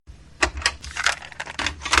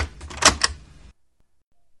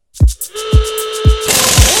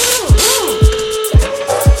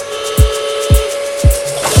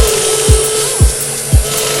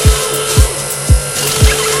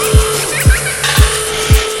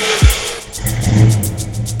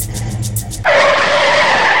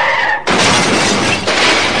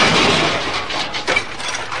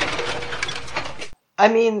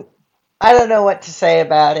I don't know what to say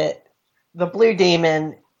about it. The Blue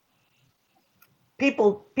Demon.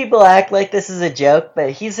 People act like this is a joke,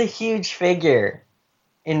 but he's a huge figure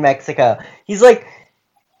in Mexico. He's like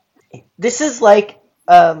this is like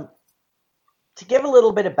to give a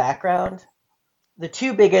little bit of background. The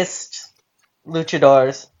two biggest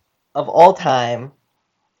luchadors of all time,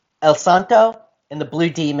 El Santo and the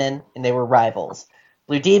Blue Demon, and they were rivals.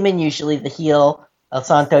 Blue Demon usually the heel, El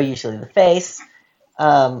Santo usually the face.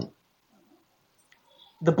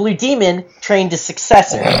 The Blue Demon trained a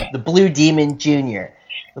successor, the Blue Demon Jr.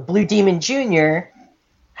 The Blue Demon Jr.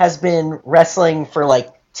 has been wrestling for like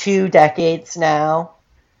 2 decades now,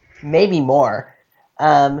 maybe more.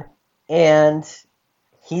 And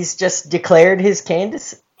he's just declared his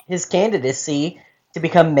candidacy to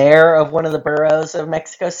become mayor of one of the boroughs of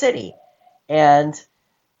Mexico City. And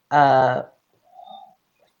the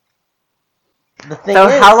thing So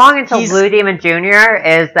is, how long until Blue Demon Jr.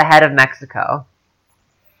 is the head of Mexico?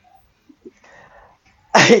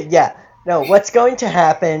 Yeah. No, what's going to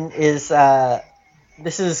happen is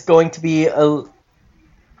this is going to be a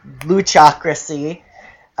luchocracy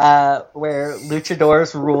where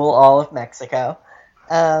luchadors rule all of Mexico.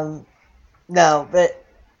 No, but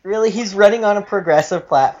really he's running on a progressive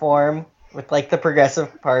platform with like the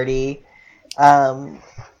Progressive Party. And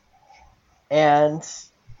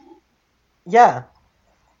yeah.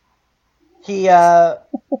 He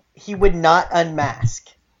would not unmask.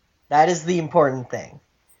 That is the important thing.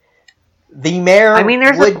 The mayor. I mean,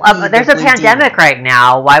 there's a pandemic right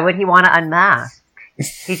now. Why would he want to unmask?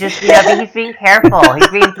 He's just, he's being careful. He's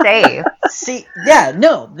being safe. See, yeah,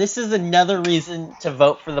 no, this is another reason to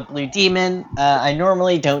vote for the Blue Demon. I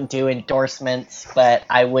normally don't do endorsements, but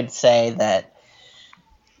I would say that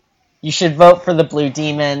you should vote for the Blue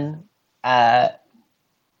Demon. No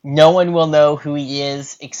one will know who he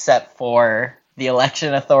is except for the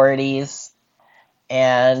election authorities.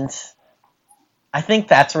 And I think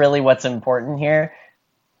that's really what's important here.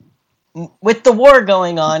 With the war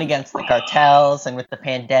going on against the cartels and with the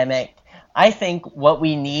pandemic, I think what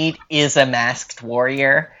we need is a masked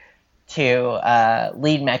warrior to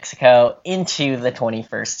lead Mexico into the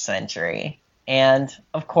 21st century. And,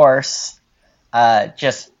 of course,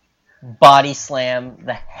 just body slam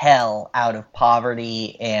the hell out of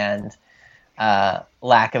poverty and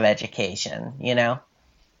lack of education, you know?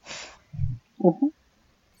 Mm-hmm.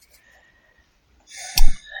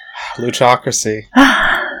 Luchocracy.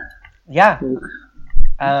 Yeah.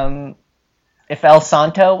 If El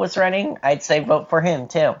Santo was running, I'd say vote for him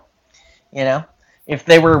too. You know? If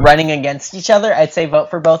they were running against each other, I'd say vote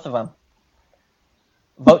for both of them.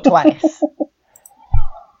 Vote twice.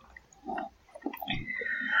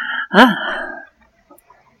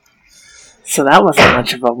 So that wasn't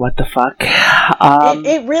much of a what the fuck.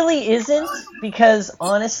 It really isn't, because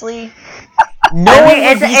honestly, no one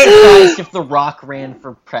would be surprised if The Rock ran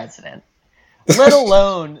for president. Let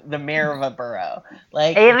alone the mayor of a borough.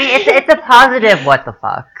 Like, I mean, it's a positive what the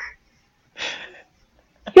fuck.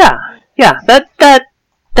 Yeah,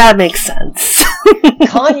 that makes sense.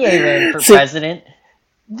 Kanye ran for president.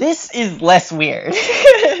 This is less weird.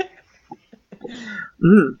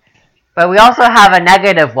 But we also have a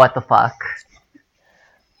negative what the fuck.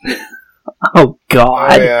 Oh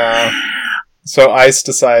god. So ICE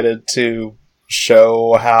decided to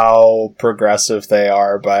show how progressive they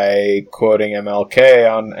are by quoting MLK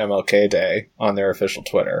on MLK Day on their official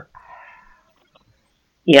Twitter.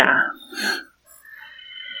 Yeah.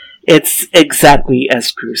 It's exactly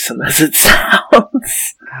as gruesome as it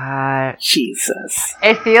sounds. God. Jesus.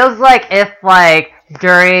 It feels like if, like,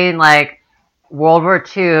 during, like, World War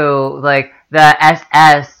II, like, the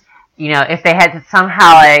SS, you know, if they had to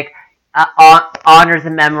somehow, like, honor the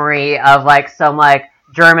memory of, like, some, like,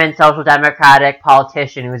 German social democratic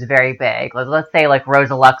politician who was very big. Like, let's say, like,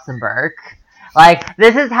 Rosa Luxemburg. Like,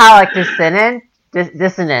 this is how, like,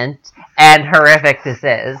 dissonant and horrific this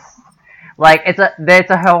is. Like, it's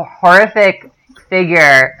a horrific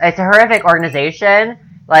figure. It's a horrific organization,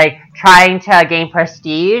 like, trying to gain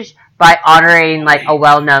prestige by honoring, like, a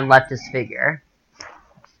well-known leftist figure.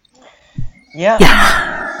 Yeah.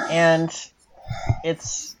 And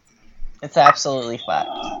it's absolutely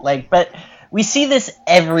fucked. Like, but we see this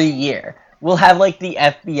every year. We'll have, like, the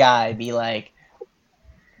FBI be like,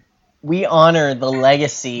 we honor the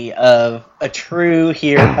legacy of a true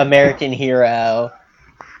American hero,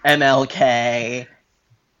 MLK,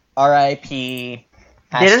 RIP,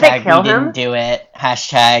 Didn't they kill we him? didn't do it,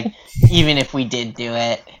 hashtag, even if we did do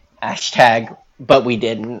it, hashtag, but we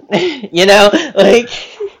didn't. You know? Like...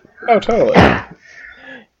 Oh, totally.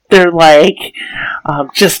 they're like,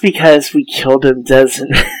 just because we killed him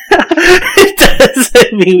doesn't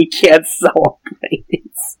mean we can't celebrate.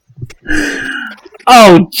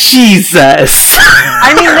 Oh, Jesus!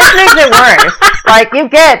 I mean, this makes it worse. Like, you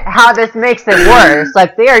get how this makes it worse.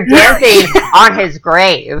 Like, they are dancing on his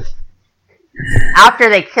grave after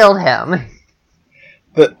they killed him.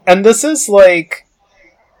 And this is like,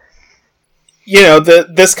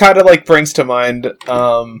 this kind of like brings to mind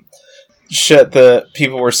shit that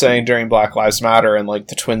people were saying during Black Lives Matter and like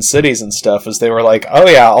the Twin Cities and stuff, as they were like, oh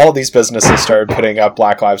yeah, all these businesses started putting up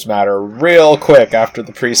Black Lives Matter real quick after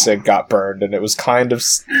the precinct got burned, and it was kind of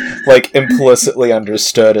like implicitly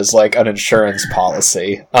understood as like an insurance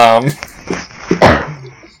policy.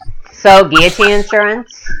 So, guillotine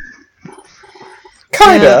insurance?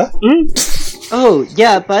 Kinda. Oh,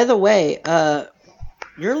 yeah, by the way,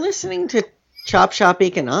 you're listening to Chop Shop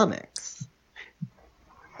Economics.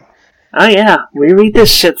 Oh yeah, we read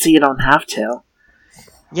this shit so you don't have to.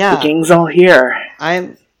 Yeah. The gang's all here.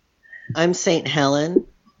 I'm St. Helen.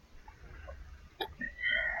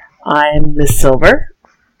 I'm Miss Silver.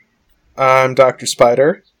 I'm Dr.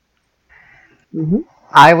 Spider. Mm-hmm.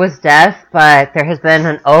 I was deaf, but there has been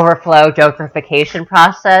an overflow gentrification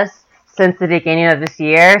process since the beginning of this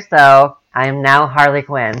year, so I am now Harley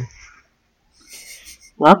Quinn.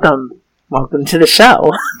 Welcome. Welcome to the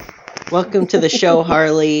show. Welcome to the show,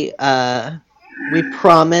 Harley. We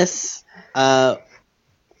promise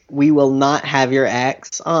we will not have your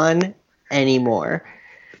ex on anymore.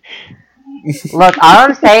 Look, all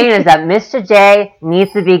I'm saying is that Mr. J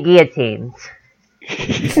needs to be guillotined.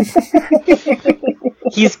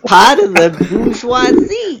 He's part of the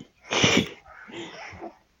bourgeoisie.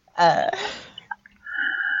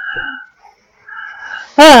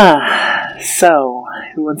 So,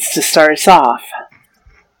 who wants to start us off?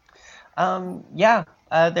 Yeah,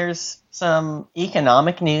 there's some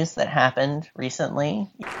economic news that happened recently.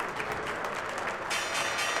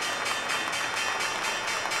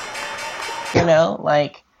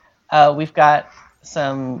 We've got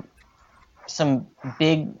some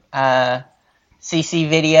big CC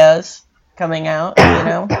videos coming out.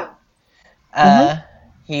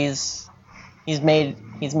 He's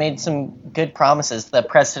made some good promises. The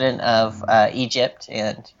president of Egypt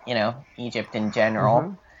and Egypt in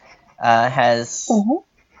general has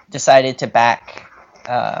decided to back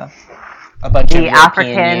a bunch of the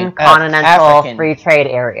African Continental Free Trade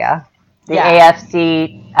Area, the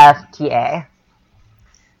AFCFTA.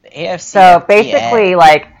 The AFCFTA. So basically,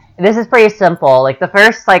 like, this is pretty simple. Like, the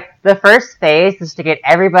first phase is to get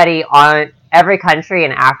everybody on, every country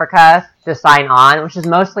in Africa to sign on, which is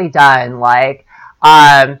mostly done. Like,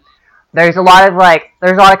 there's a lot of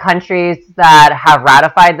countries that have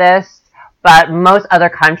ratified this, but most other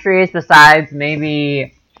countries, besides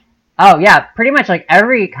maybe, pretty much like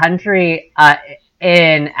every country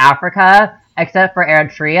in Africa except for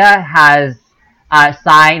Eritrea has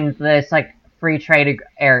signed this like free trade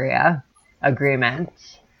area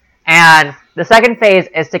agreement. And the second phase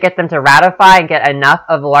is to get them to ratify and get enough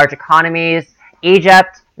of the large economies,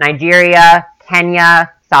 Egypt, Nigeria,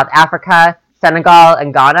 Kenya, South Africa, Senegal,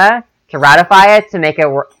 and Ghana, to ratify it to make it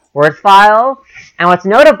worthwhile. And what's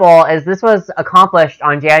notable is this was accomplished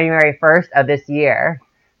on January 1st of this year.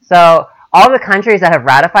 So all the countries that have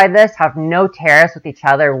ratified this have no tariffs with each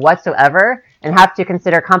other whatsoever and have to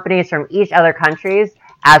consider companies from each other countries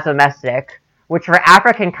as domestic, which for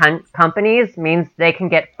African companies means they can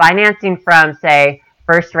get financing from, say,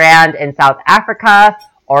 First Rand in South Africa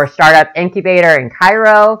or Startup Incubator in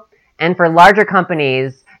Cairo. And for larger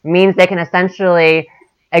companies means they can essentially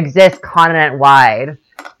exist continent-wide.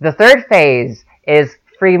 The third phase is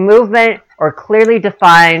free movement or clearly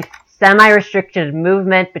defined semi-restricted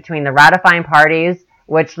movement between the ratifying parties,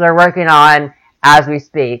 which they're working on as we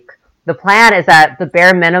speak. The plan is that the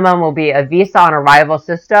bare minimum will be a visa on arrival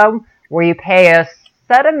system where you pay a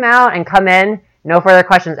set amount and come in, no further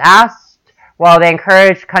questions asked, while they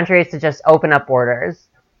encourage countries to just open up borders.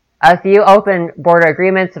 A few open border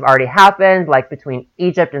agreements have already happened, like between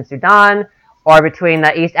Egypt and Sudan, or between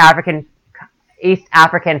the East African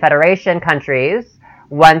Federation countries.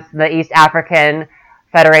 Once the East African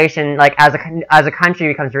Federation, like as a country,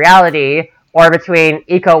 becomes reality, or between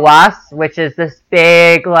ECOWAS, which is this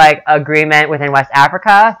big like agreement within West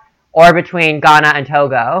Africa, or between Ghana and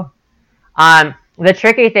Togo. The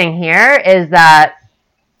tricky thing here is that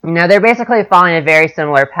they're basically following a very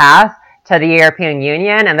similar path to the European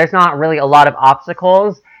Union, and there's not really a lot of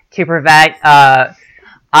obstacles to prevent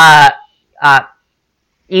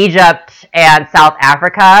Egypt and South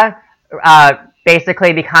Africa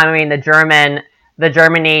basically becoming the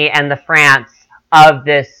Germany and the France of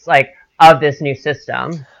this new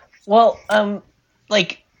system. Well,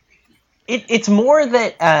 like it's more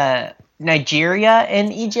that Nigeria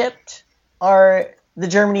and Egypt are the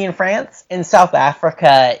Germany and France, and South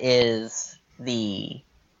Africa is the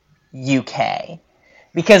UK.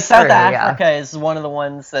 Because South True, yeah. Africa is one of the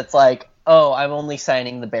ones that's like, oh, I'm only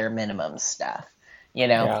signing the bare minimum stuff. You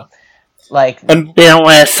know? Yeah. Like, And They don't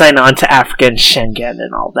want to sign on to African Schengen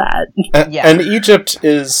and all that. Yeah. And Egypt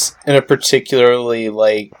is in a particularly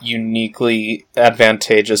like uniquely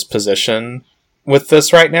advantageous position with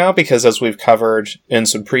this right now, because as we've covered in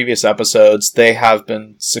some previous episodes, they have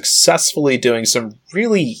been successfully doing some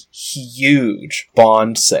really huge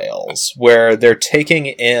bond sales where they're taking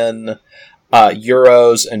in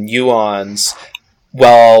euros and yuans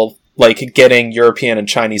while like getting European and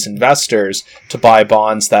Chinese investors to buy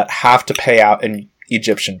bonds that have to pay out in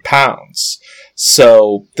Egyptian pounds.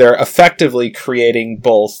 So they're effectively creating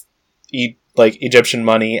both Egyptian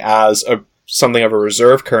money as something of a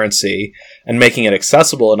reserve currency and making it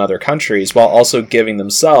accessible in other countries, while also giving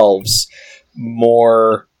themselves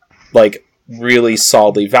more like really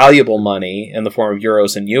solidly valuable money in the form of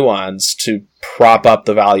euros and yuans to prop up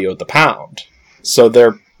the value of the pound. So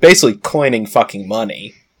they're basically coining fucking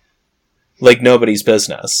money like nobody's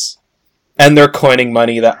business. And they're coining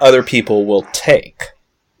money that other people will take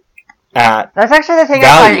at That's actually the thing I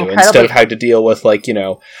find value incredibly... instead of having to deal with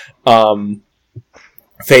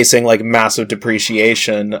facing like massive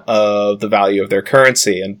depreciation of the value of their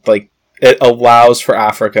currency. And like it allows for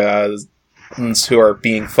Africans who are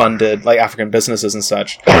being funded, like African businesses and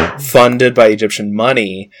such, funded by Egyptian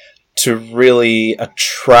money, to really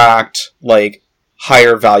attract like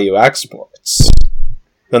higher value exports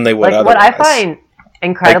than they would Like, otherwise. what I find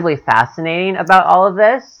incredibly fascinating about all of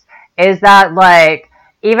this is that, like,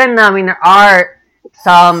 even though, I mean, there are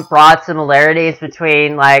some broad similarities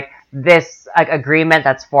between, like, this like agreement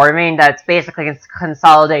that's forming that's basically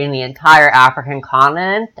consolidating the entire African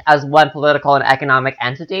continent as one political and economic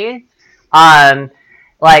entity.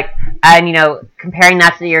 Like, and, you know, comparing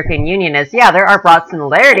that to the European Union is, yeah, there are broad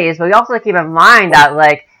similarities, but we also keep in mind that,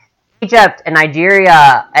 like, Egypt and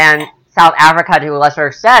Nigeria and South Africa, to a lesser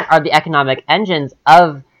extent, are the economic engines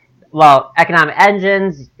of, well, economic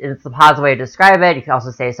engines is the positive way to describe it. You can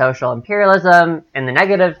also say social imperialism in the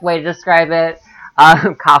negative way to describe it.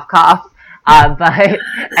 Cough, cough. But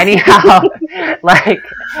anyhow, like,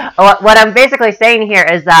 what I'm basically saying here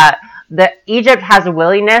is that Egypt has a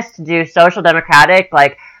willingness to do social democratic,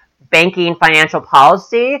 like, banking financial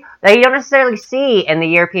policy that you don't necessarily see in the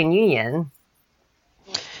European Union.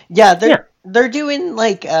 yeah, they're doing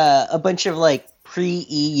like a bunch of like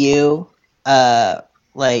pre-EU,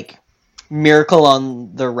 like Miracle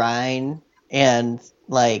on the Rhine and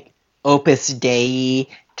like Opus Dei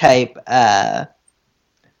type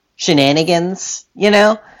shenanigans, you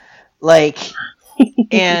know, like,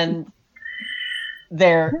 and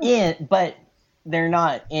but they're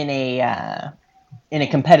not in a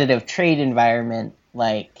competitive trade environment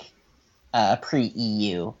like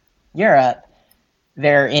pre-EU Europe.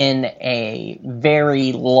 They're in a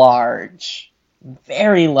very large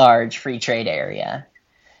free trade area,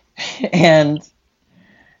 and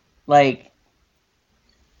like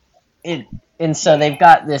it. And so they've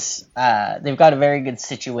got this. They've got a very good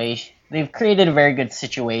situation. They've created a very good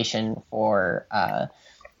situation for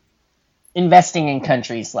investing in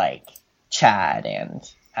countries like Chad and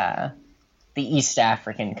the East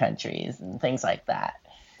African countries and things like that.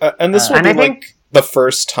 And this will And be I think- like the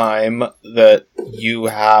first time that you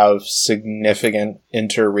have significant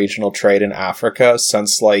interregional trade in Africa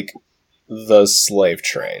since like the slave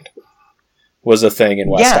trade was a thing in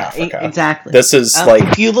West Africa. Exactly. This is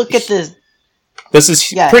if you look at the this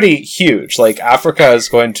is Yeah. pretty huge. Like Africa is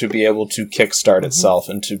going to be able to kickstart itself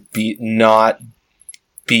into not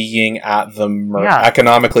being at the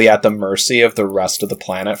economically at the mercy of the rest of the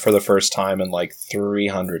planet for the first time in like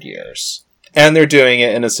 300 years. And they're doing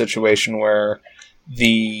it in a situation where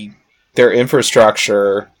their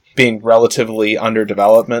infrastructure being relatively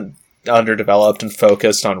underdeveloped and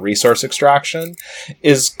focused on resource extraction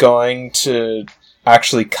is going to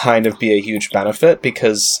actually kind of be a huge benefit,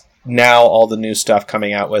 because now all the new stuff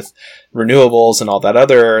coming out with renewables and all that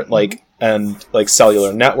other and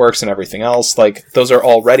cellular networks and everything else, like those are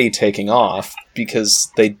already taking off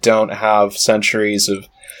because they don't have centuries of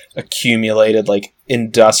accumulated like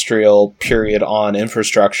industrial period on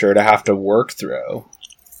infrastructure to have to work through.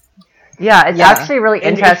 Yeah, it's Yeah. actually really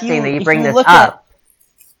And interesting that you if bring you this look up.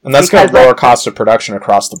 And that's going Because, to lower like, cost of production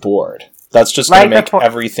across the board. That's just going like to the make for-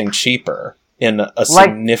 everything cheaper in a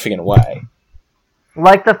significant way.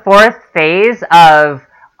 Like the fourth phase of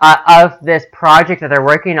this project that they're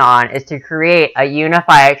working on is to create a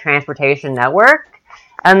unified transportation network,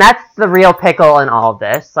 And that's the real pickle in all of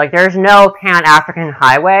this. Like, there's no Pan-African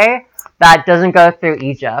highway that doesn't go through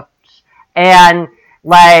Egypt. And,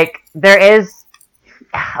 like, there is,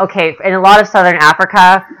 okay, in a lot of southern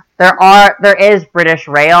Africa, there is British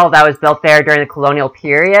rail that was built there during the colonial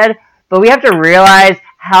period, but we have to realize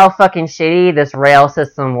how fucking shitty this rail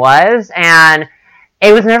system was, and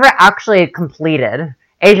it was never actually completed.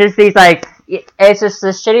 It's just it's just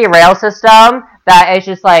this shitty rail system that is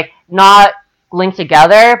just, like, not linked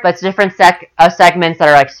together, but it's different segments that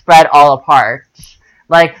are, like, spread all apart.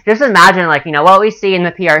 Like, just imagine, like, you know, what we see in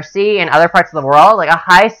the PRC and other parts of the world, like, a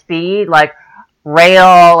high-speed, like,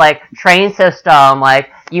 rail, like, train system,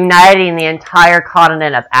 like, uniting the entire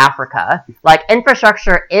continent of Africa. Like,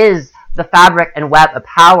 infrastructure is the fabric and web of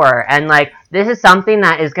power, and, like, this is something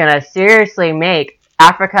that is gonna seriously make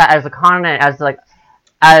Africa as a continent,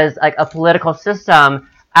 as a political system,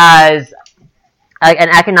 as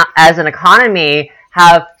an economy,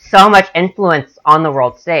 have so much influence on the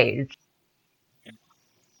world stage.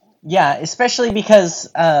 Yeah, especially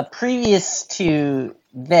because previous to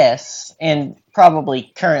this, and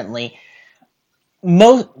probably currently,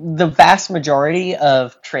 the vast majority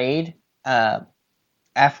of trade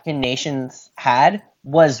African nations had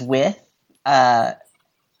was with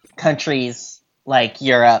countries like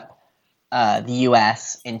Europe, the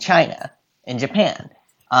US, and China, and Japan.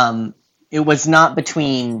 It was not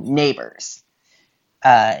between neighbors.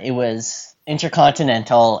 It was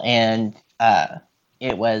intercontinental, and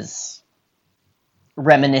it was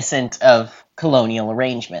reminiscent of colonial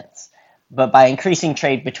arrangements. But by increasing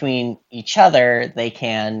trade between each other, they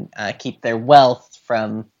can keep their wealth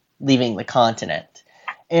from leaving the continent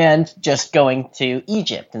and just going to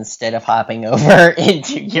Egypt instead of hopping over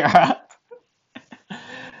into Europe.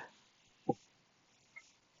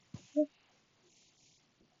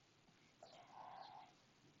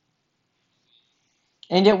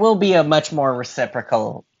 And it will be a much more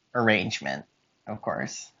reciprocal arrangement, of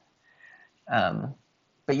course. But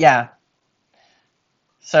yeah.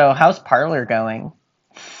 So how's Parler going?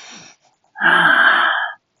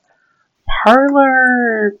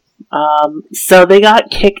 Parler, so they got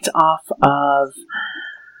kicked off of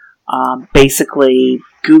basically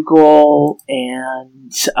Google,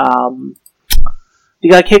 and they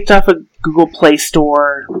got kicked off of Google Play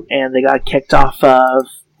Store, and they got kicked off of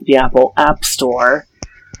the Apple App Store.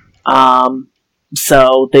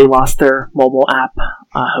 So they lost their mobile app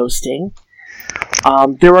hosting.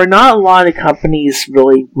 There are not a lot of companies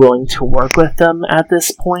really willing to work with them at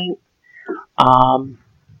this point.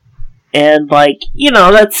 And, like, you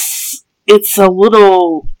know, it's a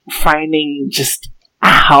little finding just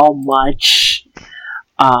how much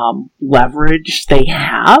leverage they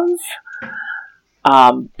have.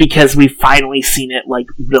 Because we've finally seen it, like,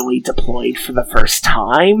 really deployed for the first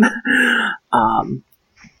time.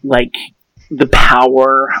 Like, the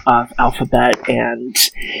power of Alphabet and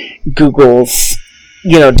Google's,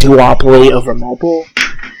 you know, duopoly over mobile.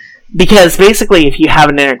 Because basically, if you have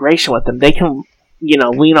an integration with them, they can, you know,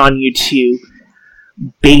 lean on you to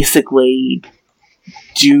basically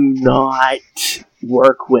do not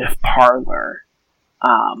work with Parler.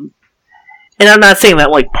 And I'm not saying that,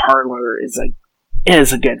 like, Parler is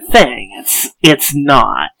a good thing. It's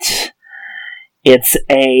not. It's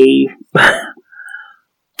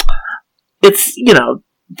it's, you know,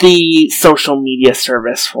 the social media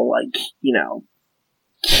service for, like, you know,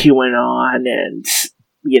 QAnon and,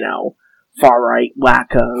 you know, far-right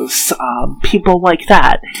wackos, people like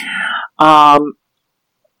that.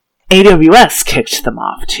 AWS kicked them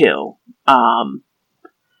off, too.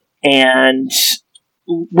 And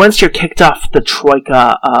once you're kicked off the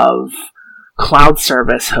troika of cloud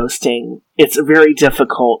service hosting, it's very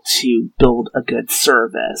difficult to build a good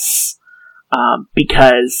service.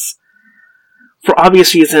 Because for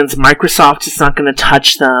obvious reasons, Microsoft is not going to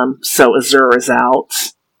touch them, so Azure is out.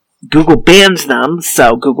 Google banned them,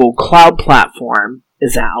 so Google Cloud Platform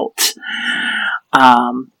is out.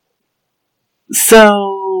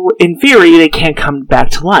 So, in theory, they can't come back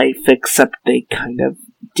to life, except they kind of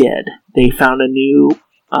did. They found a new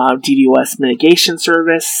DDoS mitigation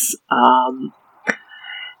service,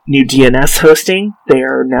 new DNS hosting. They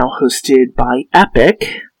are now hosted by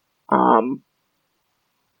Epic,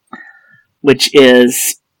 which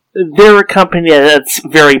is, they're a company that's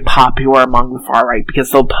very popular among the far right because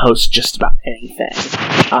they'll post just about anything.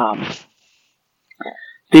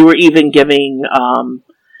 They were even giving,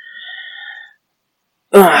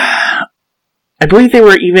 I believe they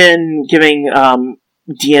were even giving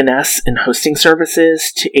DNS and hosting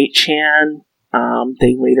services to 8chan.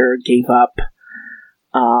 They later gave up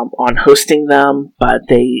on hosting them, but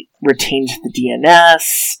they retained the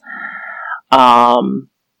DNS.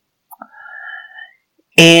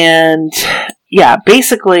 And yeah,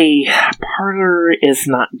 basically, Parler is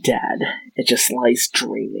not dead. It just lies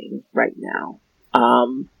dreaming right now.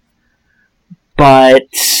 But,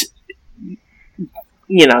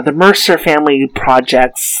 you know, the Mercer Family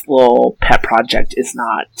Project's little pet project is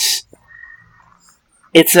not...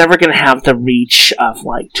 It's never going to have the reach of,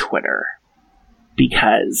 like, Twitter.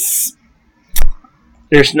 Because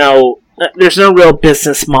there's no real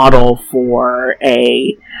business model for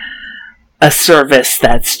a service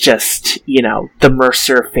that's just, you know, the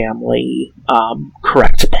Mercer Family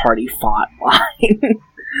correct party thought line.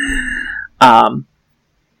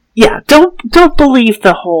 Yeah, don't believe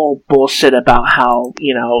the whole bullshit about how,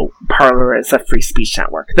 you know, Parler is a free speech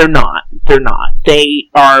network. They're not. They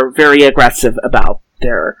are very aggressive about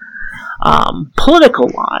their political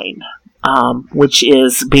line, which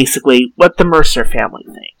is basically what the Mercer family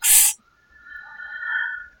thinks.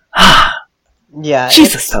 Yeah,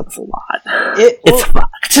 Jesus, that was a lot. It's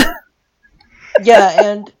fucked. Yeah,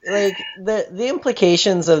 and like the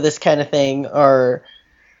implications of this kind of thing are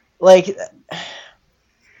like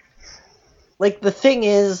the thing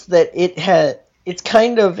is that it's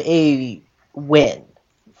kind of a win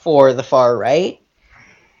for the far right.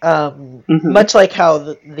 Much like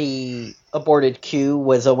how the aborted coup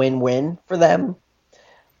was a win-win for them.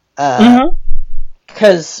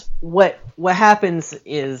 Because what happens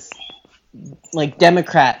is, like,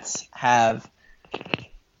 Democrats have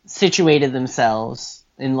situated themselves,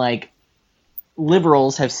 and, like,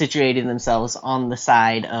 liberals have situated themselves on the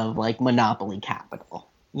side of, like, monopoly capital,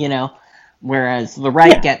 you know? Whereas the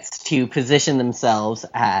right gets to position themselves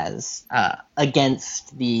as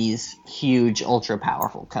against these huge,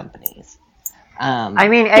 ultra-powerful companies. I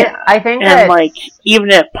mean, I think and like, even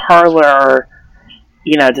if Parler,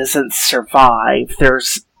 you know, doesn't survive, there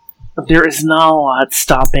is not a lot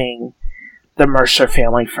stopping the Mercer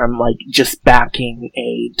family from, like, just backing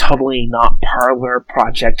a totally not Parler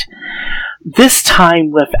project. This time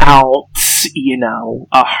without, you know,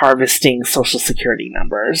 harvesting Social Security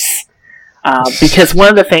numbers. Because one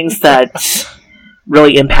of the things that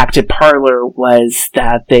really impacted Parler was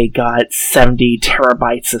that they got 70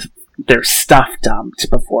 terabytes of their stuff dumped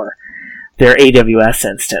before their AWS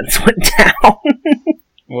instance went down.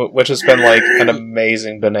 Which has been, like, an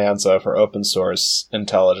amazing bonanza for open source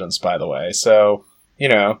intelligence, by the way. So, you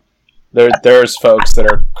know, there's folks that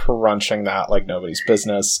are crunching that like nobody's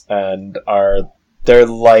business, and they're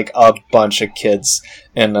like a bunch of kids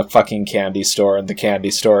in a fucking candy store, and the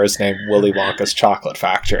candy store is named Willy Wonka's Chocolate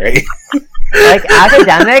Factory. Like,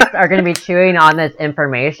 academics are going to be chewing on this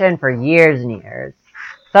information for years and years.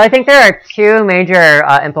 So I think there are two major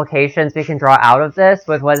implications we can draw out of this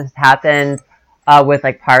with what has happened with,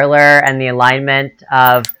 like, Parler and the alignment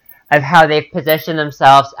of how they've positioned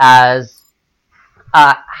themselves as,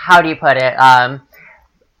 how do you put it,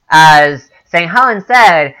 as St. Helen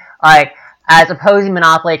said, like, as opposing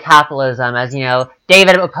monopoly capitalism, as, you know,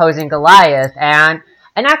 David opposing Goliath, and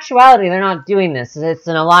in actuality, they're not doing this. It's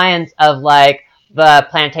an alliance of, like, the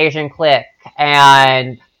plantation clique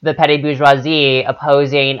and the petty bourgeoisie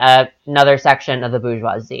opposing another section of the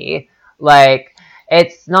bourgeoisie. Like,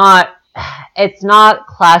 it's not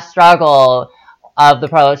class struggle of the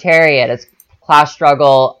proletariat, it's class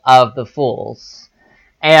struggle of the fools.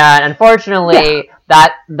 And unfortunately,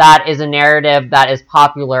 that is a narrative that is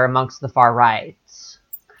popular amongst the far right.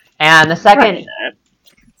 And the second...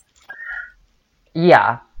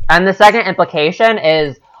 Yeah. And the second implication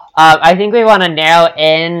is, I think we want to narrow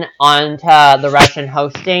in onto the Russian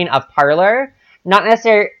hosting of Parler. Not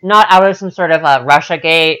out of some sort of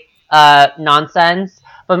Russiagate nonsense,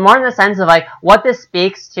 but more in the sense of, like, what this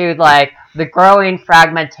speaks to, like, the growing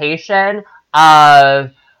fragmentation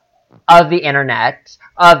of the internet,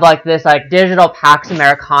 of, like, this, like, digital Pax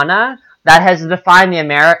Americana that has defined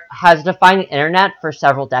the internet for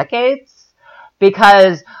several decades.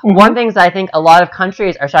 Because one thing that I think a lot of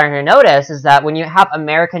countries are starting to notice is that when you have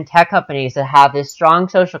American tech companies that have this strong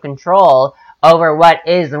social control over what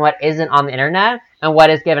is and what isn't on the internet and what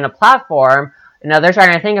is given a platform, you know, they're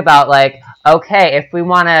starting to think about, like, okay, if we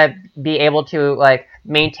want to be able to, like,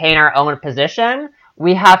 maintain our own position,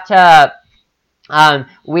 we have to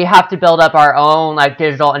build up our own, like,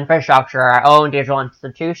 digital infrastructure, our own digital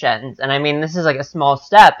institutions. And I mean, this is, like, a small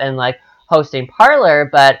step in, like, hosting Parler,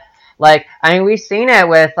 but, like, I mean, we've seen it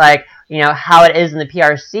with, like, you know, how it is in the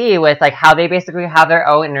PRC with, like, how they basically have their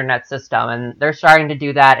own internet system, and they're starting to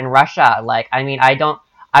do that in Russia. Like, I mean, I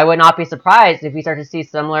would not be surprised if we start to see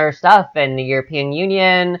similar stuff in the European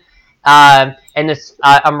Union, in this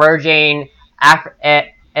emerging African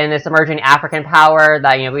power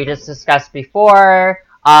that, you know, we just discussed before,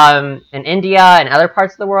 in India and other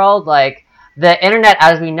parts of the world. Like, the internet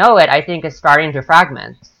as we know it, I think, is starting to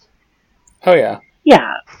fragment. Oh yeah.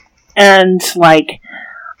 Yeah. And, like,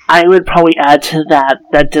 I would probably add to that,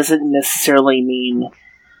 that doesn't necessarily mean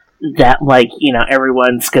that, like, you know,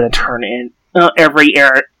 everyone's gonna turn in, every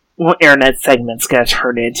internet segment's gonna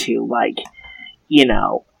turn into, like, you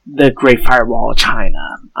know, the Great Firewall of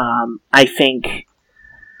China. I think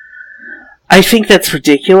that's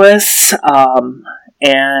ridiculous,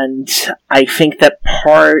 and I think that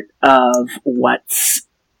part of what's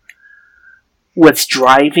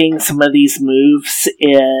driving some of these moves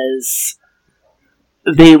is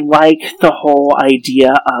they like the whole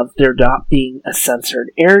idea of there not being a censored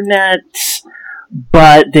internet,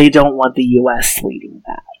 but they don't want the US leading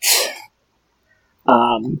that.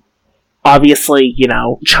 Obviously, you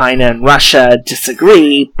know, China and Russia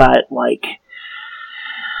disagree, but, like,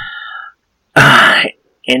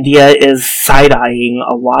 India is side-eyeing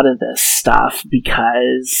a lot of this stuff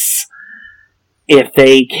because if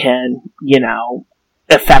they can, you know,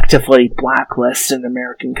 effectively blacklist an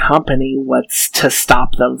American company, what's to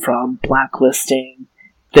stop them from blacklisting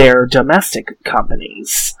their domestic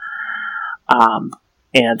companies?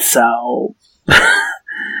 And so...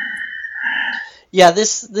 Yeah,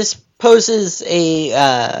 this poses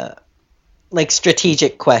a like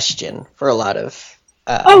strategic question for a lot of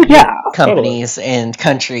companies and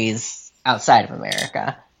countries outside of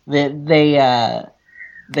America. They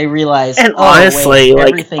realize, and honestly, like,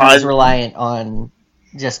 everything is reliant on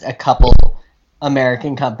just a couple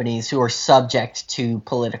American companies who are subject to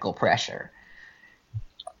political pressure.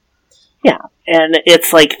 Yeah, and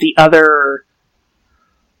it's like the other...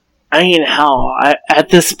 I mean, hell, at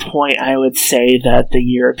this point, I would say that the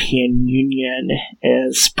European Union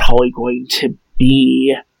is probably going to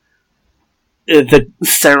be the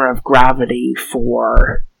center of gravity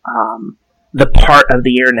for the part of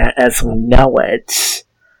the internet as we know it,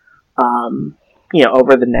 you know,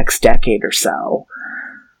 over the next decade or so.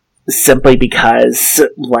 Simply because,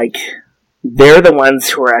 like, they're the ones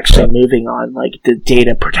who are actually moving on, like, the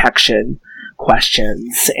data protection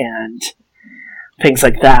questions and things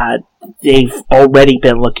like that. They've already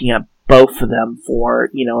been looking at both of them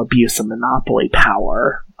for, you know, abuse of monopoly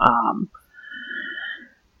power.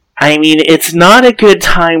 I mean, it's not a good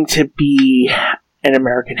time to be an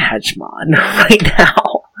American hegemon right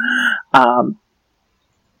now.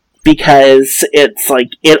 Because it's like,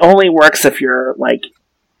 it only works if you're, like,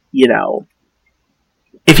 you know,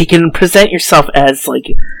 if you can present yourself as,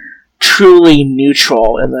 like, truly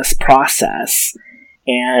neutral in this process.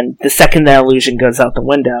 And the second that illusion goes out the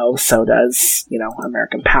window, so does, you know,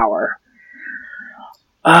 American power.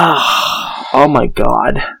 Oh my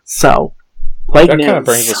god. So, Plague That News. kind of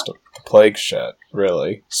brings us to Plague shit,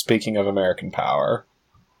 really. Speaking of American power.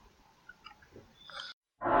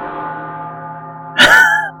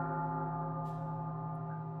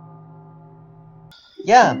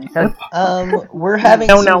 Yeah, we're having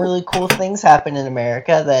some really cool things happen in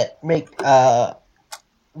America that make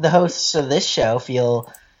the hosts of this show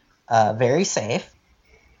feel very safe,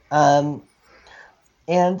 and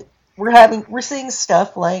we're seeing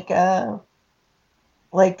stuff like the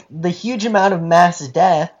huge amount of mass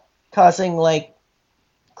death causing, like,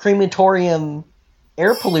 crematorium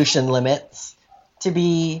air pollution limits to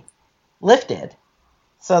be lifted,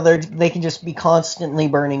 so they can just be constantly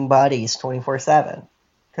burning bodies 24/7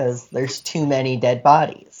 because there's too many dead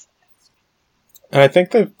bodies. And I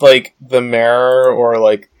think that, like, the mayor or,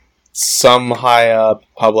 like, some high up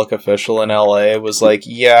public official in LA was like,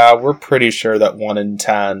 yeah, we're pretty sure that 1 in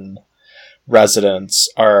 10 residents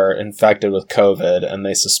are infected with COVID, and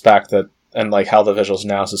they suspect that, and, like, health officials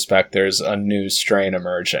now suspect there's a new strain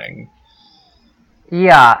emerging.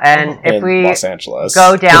 Yeah, and if we Los Angeles.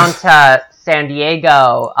 go down to San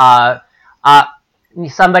Diego,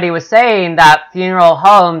 somebody was saying that funeral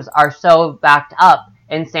homes are so backed up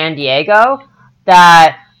in San Diego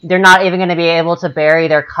that they're not even going to be able to bury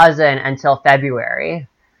their cousin until February.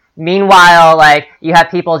 Meanwhile, like, you have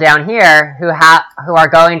people down here who are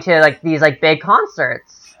going to, like, these, like, big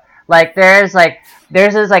concerts. Like, there's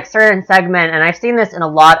this, like, certain segment, and I've seen this in a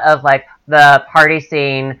lot of, like, the party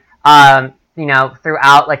scene, you know,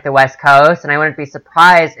 throughout, like, the West Coast, and I wouldn't be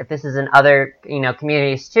surprised if this is in other, you know,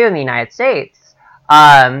 communities too in the United States.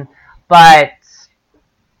 But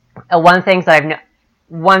one thing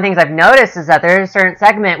I've noticed is that there's a certain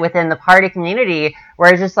segment within the party community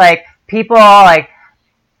where it's just, like, people, like,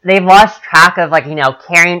 they've lost track of, like, you know,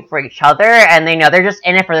 caring for each other, and they know they're just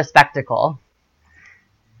in it for the spectacle.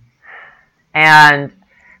 And,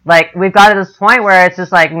 like, we've got to this point where it's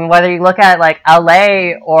just, like, whether you look at, like,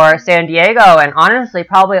 LA or San Diego, and honestly,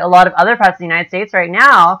 probably a lot of other parts of the United States right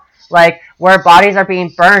now, like where bodies are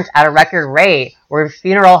being burnt at a record rate, where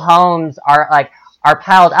funeral homes are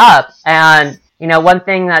piled up. And one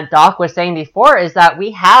thing that Doc was saying before is that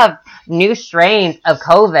we have new strains of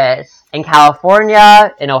COVID in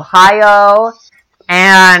California, in Ohio,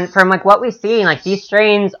 and from what we've seen, these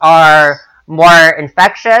strains are more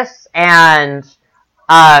infectious, and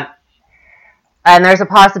there's a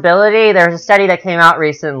possibility. There's a study that came out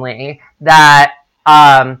recently that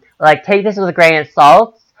take this with a grain of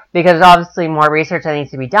salt, because there's obviously more research that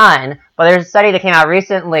needs to be done. But there's a study that came out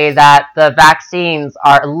recently that the vaccines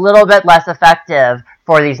are a little bit less effective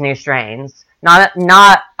for these new strains. Not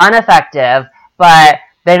ineffective, but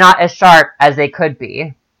they're not as sharp as they could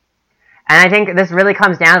be. And I think this really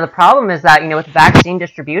comes down to the problem is that, with vaccine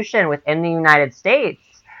distribution within the United States,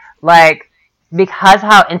 because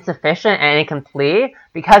how insufficient and incomplete,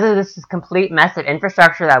 because of this complete mess of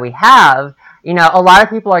infrastructure that we have, a lot of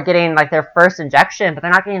people are getting their first injection, but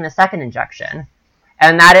they're not getting the second injection.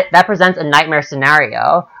 And that presents a nightmare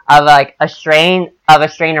scenario of a strain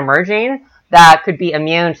emerging that could be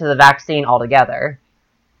immune to the vaccine altogether.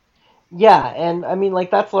 Yeah, and I mean,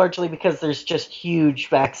 that's largely because there's just huge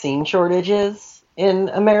vaccine shortages in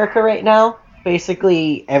America right now.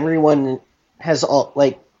 Basically, everyone has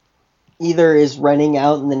either is running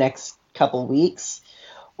out in the next couple weeks,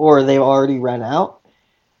 or they've already run out.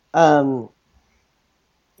 Even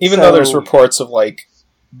though there's reports of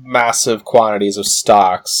massive quantities of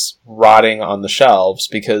stocks rotting on the shelves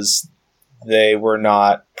because they were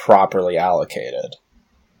not properly allocated.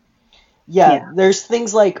 Yeah, there's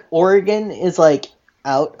things like Oregon is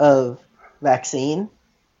out of vaccine,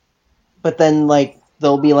 but then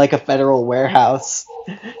there'll be a federal warehouse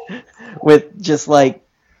with just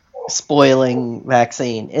spoiling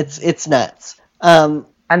vaccine. It's nuts. And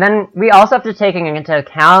then we also have to take into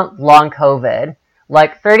account long COVID.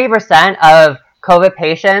 30% of COVID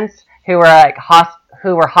patients who were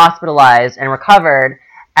who were hospitalized and recovered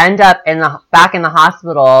end up back in the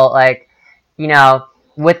hospital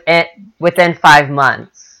within 5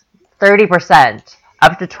 months. 30%,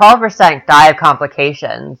 up to 12% die of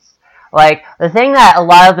complications. The thing that a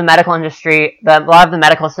lot of the medical industry, a lot of the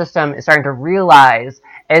medical system is starting to realize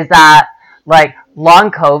is that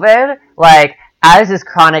long COVID, as this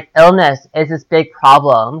chronic illness, is this big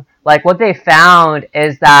problem. What they found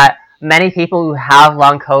is that many people who have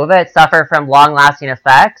long COVID suffer from long-lasting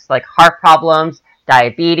effects like heart problems,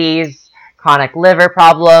 diabetes, chronic liver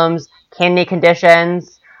problems, kidney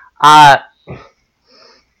conditions, we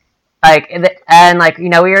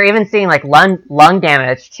were even seeing lung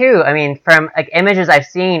damage too. I mean, from images I've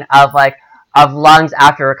seen of lungs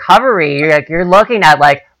after recovery, you're looking at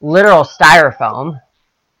literal styrofoam.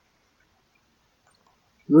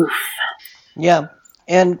 Oof. Yeah,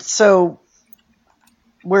 and so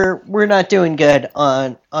we're not doing good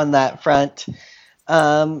on that front,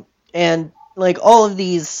 and all of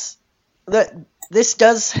these, this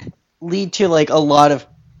does lead to a lot of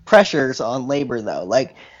pressures on labor though,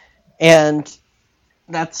 and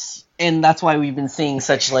that's why we've been seeing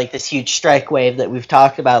such this huge strike wave that we've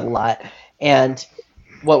talked about a lot. And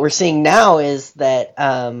what we're seeing now is that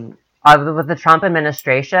with the Trump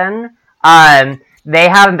administration, they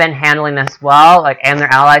haven't been handling this well, and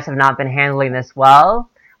their allies have not been handling this well.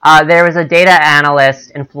 There was a data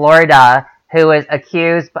analyst in Florida who was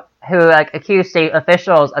accused state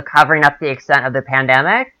officials of covering up the extent of the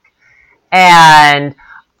pandemic, and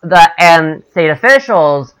state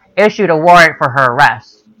officials issued a warrant for her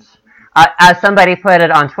arrest. As somebody put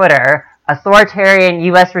it on Twitter, authoritarian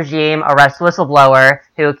U.S. regime arrests whistleblower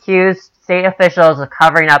who accused state officials of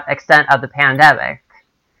covering up extent of the pandemic.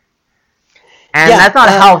 And that's not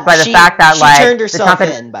helped by the fact that she turned herself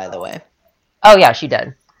in, by the way. Oh yeah, she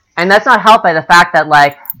did. And that's not helped by the fact that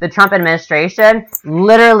the Trump administration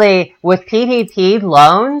literally with PPP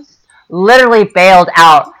loans literally bailed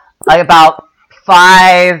out about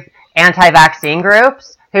 5 anti-vaccine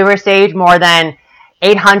groups who received more than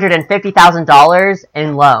 $850,000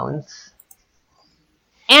 in loans.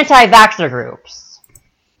 Anti-vaxxer groups.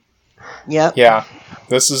 Yep. Yeah,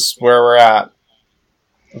 this is where we're at.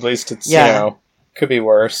 At least it's, could be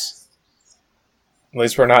worse. At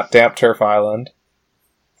least we're not Damp Turf Island.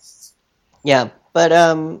 Yeah, but,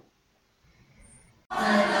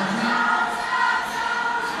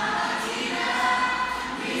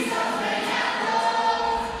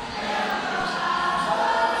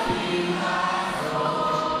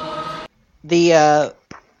 the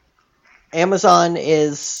Amazon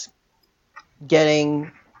is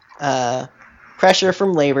getting pressure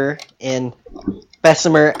from labor in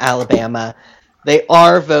Bessemer, Alabama. They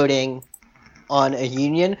are voting on a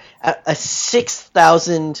union at a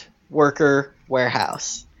 6,000 worker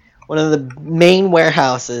warehouse. one of the main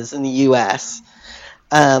warehouses in the U.S.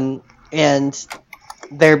 And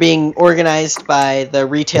they're being organized by the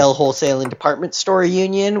Retail, Wholesale, and Department Store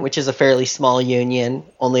Union, which is a fairly small union,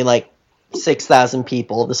 only like 6,000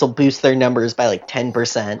 people. This will boost their numbers by like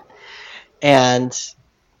 10%. And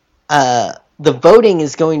the voting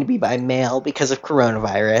is going to be by mail because of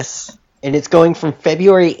coronavirus. And it's going from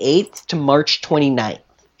February 8th to March 29th.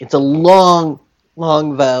 It's a long,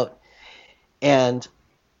 long vote. And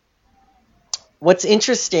what's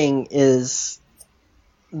interesting is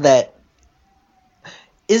that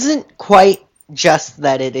isn't quite just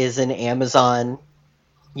that it is an Amazon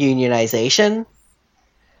unionization,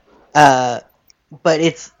 but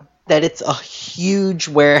it's that it's a huge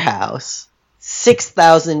warehouse.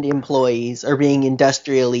 6,000 employees are being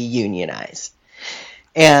industrially unionized.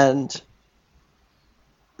 And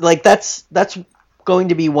like that's going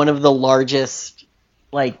to be one of the largest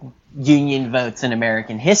like union votes in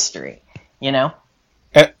American history, you know?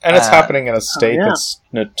 And it's happening in a state that's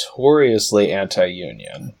notoriously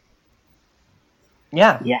anti-union.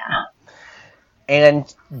 Yeah. Yeah.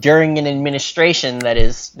 And during an administration that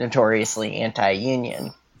is notoriously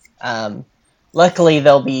anti-union. Luckily,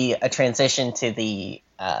 there'll be a transition to the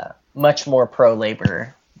much more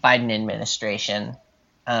pro-labor Biden administration.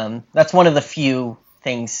 That's one of the few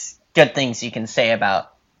good things you can say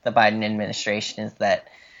about the Biden administration is that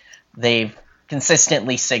they've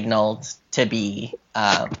consistently signaled to be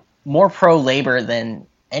more pro-labor than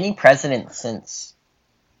any president since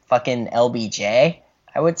fucking LBJ,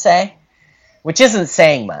 I would say. Which isn't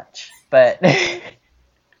saying much, but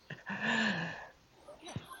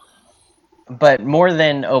but more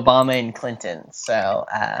than Obama and Clinton, so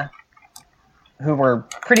who were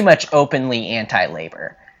pretty much openly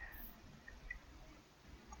anti-labor.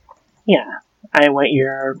 Yeah, I want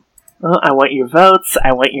your votes.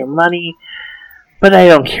 I want your money, but I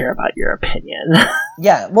don't care about your opinion.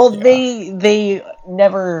 Yeah, well, yeah. They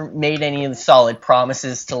never made any solid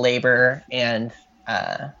promises to labor, and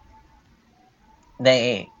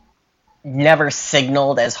they never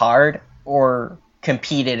signaled as hard or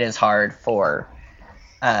competed as hard for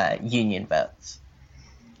union votes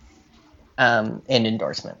and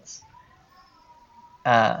endorsements.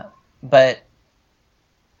 But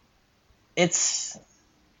that's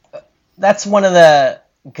one of the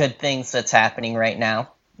good things that's happening right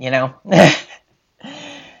now, you know?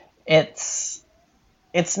 It's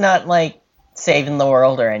not like saving the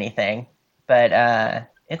world or anything, but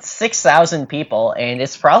it's 6,000 people, and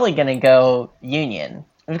it's probably going to go union.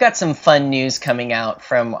 We've got some fun news coming out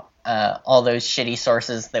from all those shitty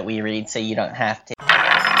sources that we read, so you don't have to.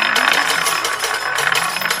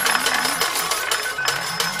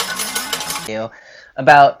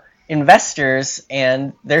 About investors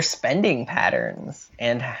and their spending patterns.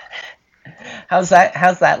 And how's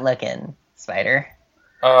that looking, Spider?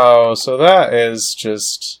 Oh, so that is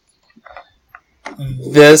just...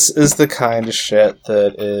 This is the kind of shit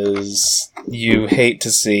that you hate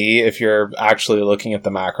to see if you're actually looking at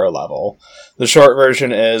the macro level. The short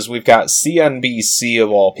version is we've got CNBC of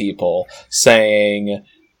all people saying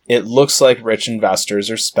it looks like rich investors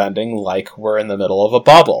are spending like we're in the middle of a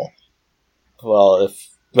bubble. Well,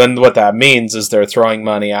 then what that means is they're throwing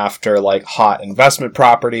money after like hot investment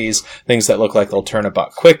properties, things that look like they'll turn a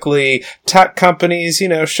buck quickly, tech companies,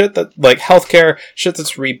 shit that like healthcare, shit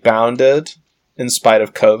that's rebounded in spite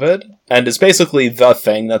of COVID, and is basically the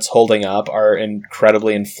thing that's holding up our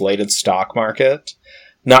incredibly inflated stock market,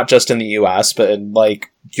 not just in the US, but in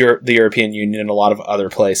like the European Union and a lot of other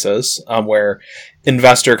places, where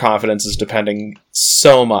investor confidence is depending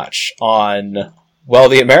so much on, well,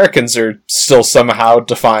 the Americans are still somehow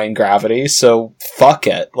defying gravity, so fuck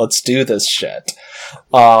it, let's do this shit.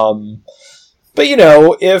 But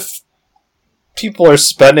if people are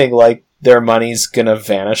spending like their money's gonna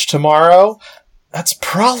vanish tomorrow, that's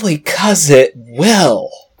probably 'cause it will.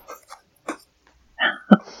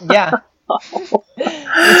 Yeah. It's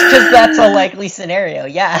 'cause that's a likely scenario,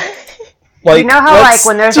 yeah. Like, you know how, like,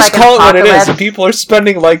 when there's, just like, call an it what it is. If people are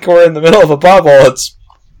spending like we're in the middle of a bubble, it's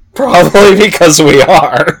probably because we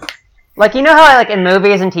are. Like, you know how, like, in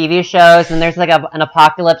movies and TV shows, and there's, like, an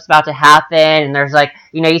apocalypse about to happen, and there's, like,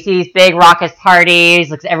 you see these big raucous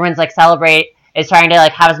parties, like, everyone's, like, is trying to,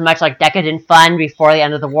 like, have as much, like, decadent fun before the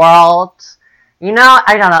end of the world.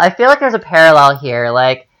 I don't know. I feel like there's a parallel here.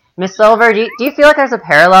 Like, Miss Silver, do you feel like there's a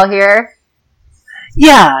parallel here?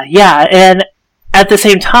 Yeah. And at the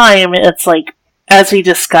same time, it's like, as we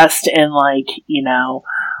discussed in, like,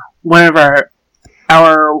 one of our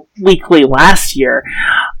weekly last year,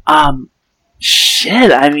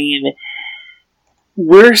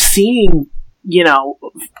 we're seeing,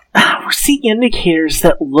 we're seeing indicators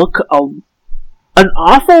that look an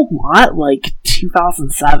awful lot like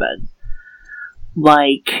 2007.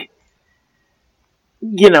 Like,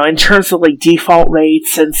 in terms of like default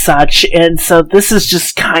rates and such. And so this is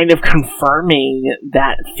just kind of confirming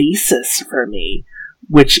that thesis for me,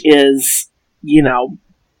 which is,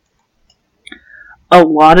 a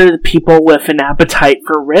lot of the people with an appetite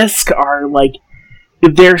for risk are like,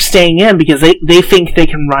 they're staying in because they think they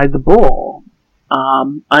can ride the bull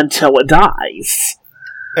until it dies.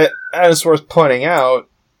 And it's worth pointing out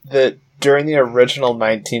that during the original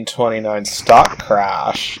 1929 stock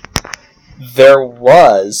crash, there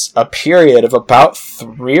was a period of about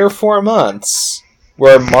 3 or 4 months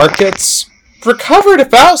where markets recovered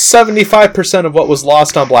about 75% of what was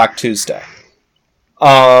lost on Black Tuesday.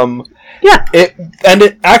 Yeah.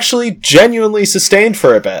 It actually genuinely sustained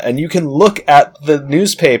for a bit. And you can look at the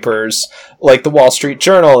newspapers, like the Wall Street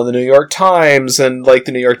Journal and the New York Times and like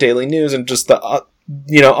the New York Daily News and just the,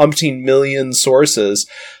 umpteen million sources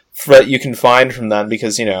that you can find from them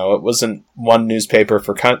because, it wasn't one newspaper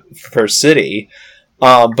per city.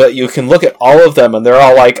 But you can look at all of them and they're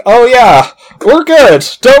all like, oh yeah, we're good.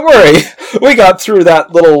 Don't worry. We got through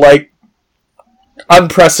that little, like,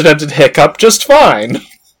 unprecedented hiccup just fine.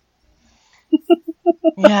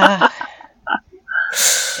 Yeah.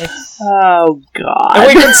 Oh, God. And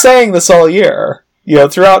we've been saying this all year.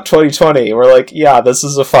 Throughout 2020, we're like, yeah, this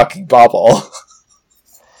is a fucking bubble.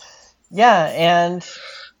 Yeah, and,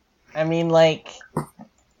 I mean, like,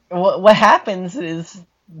 what happens is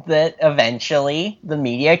that eventually the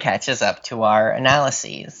media catches up to our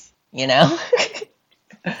analyses, Yeah.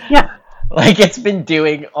 Like it's been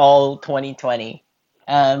doing all 2020.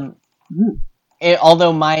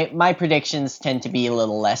 Although my predictions tend to be a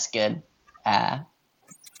little less good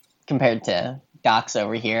compared to Doc's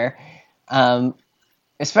over here.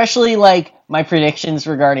 Especially like my predictions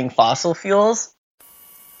regarding fossil fuels.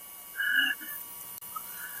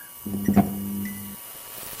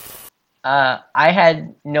 I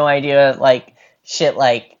had no idea like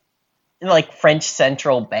French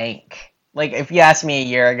Central Bank. Like if you asked me a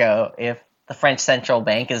year ago if the French Central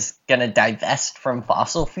Bank is gonna divest from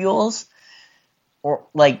fossil fuels, or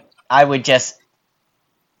like I would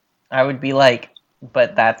be like,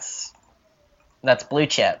 but that's blue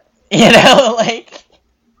chip, like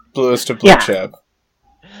bluest of blue chip.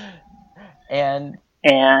 And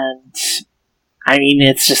I mean,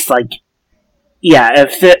 it's just like, yeah,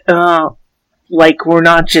 if it, like, we're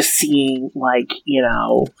not just seeing, like,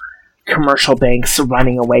 commercial banks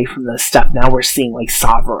running away from this stuff. Now we're seeing, like,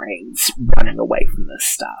 sovereigns running away from this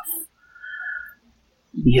stuff.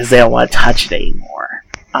 Because they don't want to touch it anymore.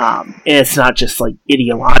 And it's not just, like,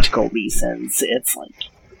 ideological reasons. It's, like,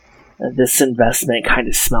 this investment kind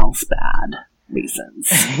of smells bad reasons.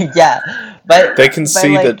 Yeah, but they can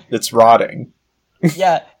see like, that it's rotting.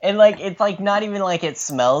 Yeah, and like it's like not even like it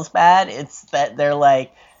smells bad. It's that they're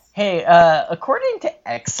like, hey, according to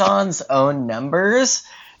Exxon's own numbers,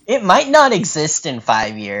 it might not exist in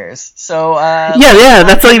 5 years. So yeah,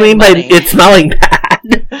 that's what you mean by it smelling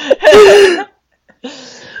bad.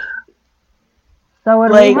 So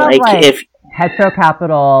when we have if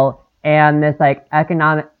petrocapital and this like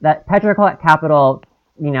that petrocapital,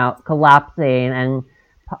 collapsing and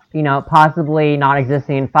possibly not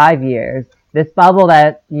existing in 5 years. This bubble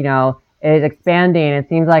that, is expanding, it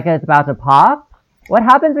seems like it's about to pop. What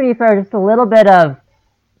happens when you throw just a little bit of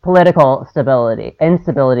political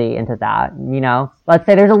instability into that, Let's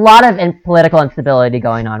say there's a lot of political instability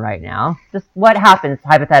going on right now. Just what happens,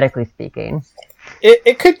 hypothetically speaking?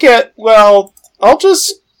 It could get, well, I'll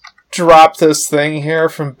just drop this thing here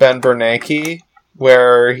from Ben Bernanke,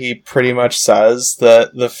 where he pretty much says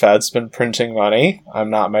that the Fed's been printing money. I'm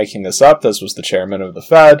not making this up. This was the chairman of the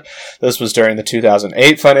Fed. This was during the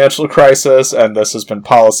 2008 financial crisis, and this has been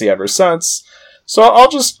policy ever since. So I'll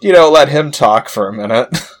just, let him talk for a minute.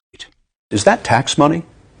 Is that tax money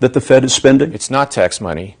that the Fed is spending? It's not tax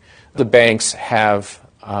money. The banks have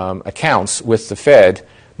accounts with the Fed,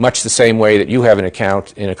 much the same way that you have an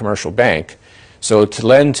account in a commercial bank. So to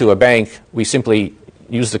lend to a bank, we simply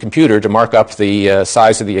use the computer to mark up the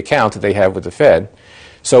size of the account that they have with the Fed.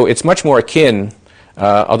 So it's much more akin,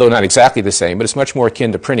 although not exactly the same, but it's much more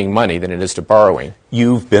akin to printing money than it is to borrowing.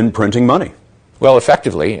 You've been printing money. Well,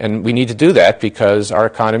 effectively, and we need to do that because our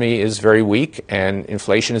economy is very weak and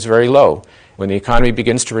inflation is very low. When the economy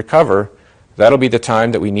begins to recover, that'll be the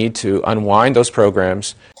time that we need to unwind those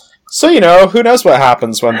programs. So, who knows what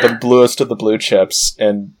happens when the bluest of the blue chips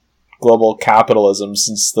in global capitalism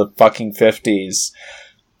since the fucking 50s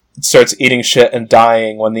starts eating shit and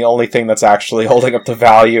dying when the only thing that's actually holding up the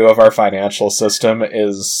value of our financial system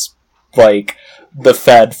is like the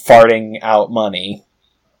Fed farting out money.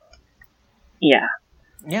 Yeah.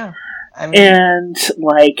 Yeah. I mean, And,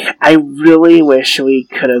 like, I really wish we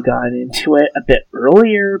could have gone into it a bit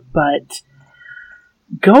earlier, but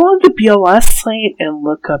go on the BLS site and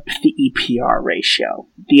look up the EPR ratio,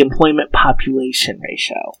 the employment population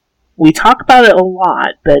ratio. We talk about it a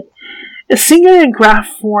lot, but seeing it in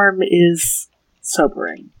graph form is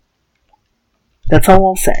sobering. That's all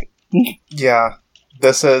I'll say. Yeah,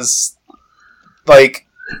 this is, like,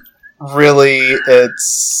 really,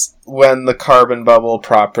 it's when the carbon bubble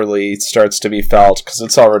properly starts to be felt, because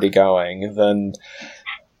it's already going, then,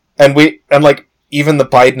 and like, even the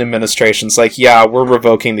Biden administration's like, yeah, we're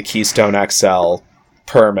revoking the Keystone XL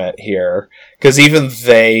permit here, because even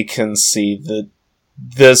they can see that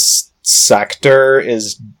this sector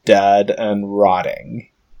is dead and rotting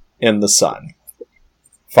in the sun.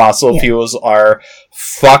 Fossil fuels are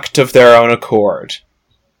fucked of their own accord.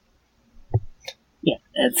 Yeah,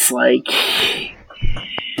 it's like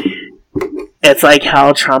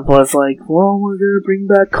how Trump was like, well, we're gonna bring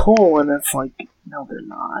back coal, and it's like, no, they're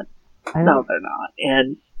not. No, they're not.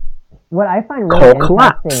 And what I find coal really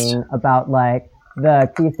collapsed. interesting about like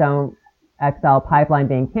the Keystone XL pipeline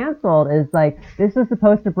being canceled is like this is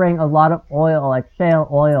supposed to bring a lot of oil, like shale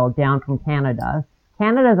oil, down from Canada.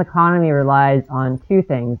 Canada's economy relies on two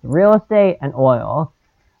things: real estate and oil.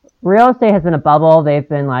 Real estate has been a bubble. They've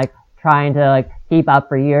been like trying to like keep up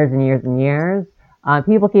for years and years and years.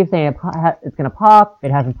 People keep saying it's going to pop.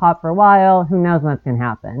 It hasn't popped for a while. Who knows when it's going to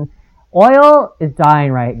happen? Oil is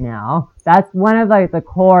dying right now. That's one of like the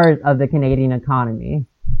cores of the Canadian economy.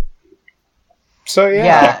 So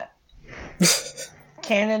yeah.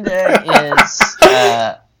 Canada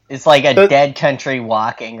is like a dead country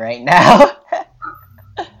walking right now.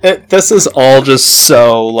 This is all just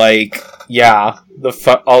so, like, yeah,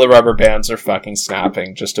 all the rubber bands are fucking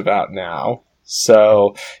snapping just about now.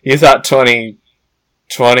 So, you thought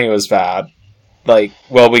 2020 was bad. Like,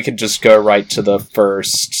 well, we could just go right to the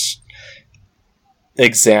first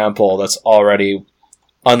example that's already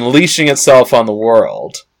unleashing itself on the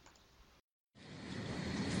world.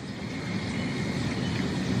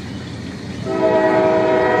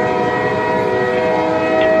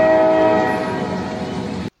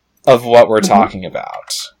 Of what we're talking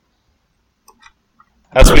about.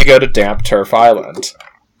 As we go to Damp Turf Island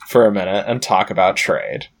for a minute and talk about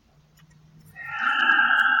trade.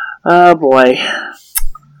 oh boy.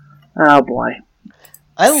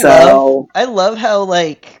 I love how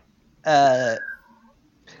like I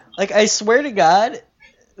swear to God,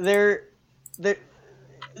 the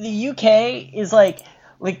UK is like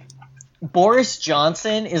Boris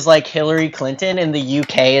Johnson is like Hillary Clinton, and the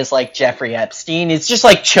UK is like Jeffrey Epstein. It's just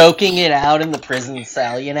like choking it out in the prison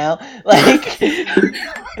cell, you know? Like,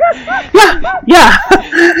 Yeah.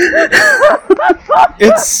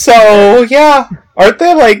 It's so, yeah. Aren't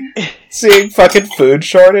they, like, seeing fucking food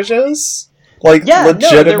shortages? Like, yeah,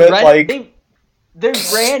 legitimate, no, like... they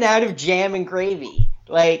ran out of jam and gravy.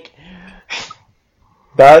 Like,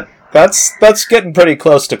 That's getting pretty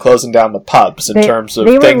close to closing down the pubs in terms of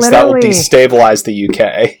things that will destabilize the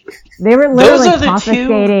UK. They were literally Those are the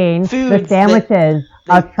confiscating two the foods sandwiches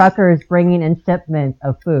of truckers bringing in shipments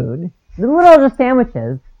of food. The little just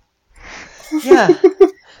sandwiches. yeah.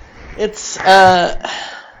 It's, yeah,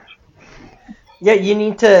 you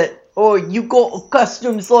need to, you got a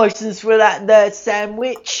customs license for that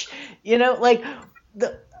sandwich. You know, like,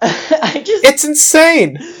 It's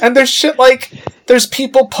insane! And there's shit like, there's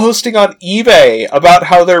people posting on eBay about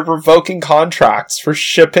how they're revoking contracts for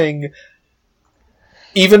shipping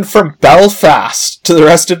even from Belfast to the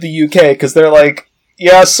rest of the UK, because they're like,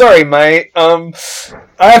 yeah, sorry, mate, I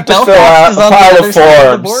have to fill out a pile of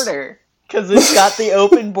forms. Because it's got the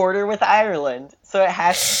open border with Ireland. So it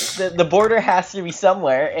has the border has to be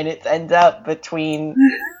somewhere, and it ends up between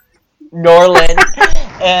Norland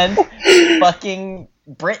and fucking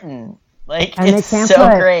Britain. Like, And it's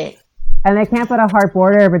so great. And they can't put a hard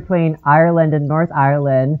border between Ireland and North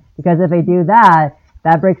Ireland, because if they do that,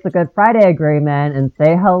 that breaks the Good Friday Agreement and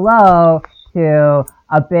say hello to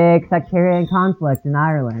a big sectarian conflict in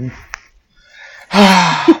Ireland.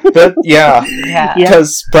 Yeah,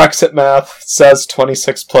 because Brexit math says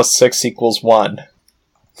 26 plus 6 equals 1.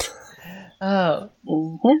 Oh.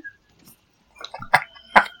 Mm-hmm.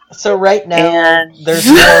 So right now, there's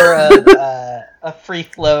more of a free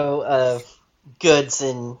flow of goods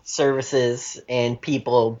and services and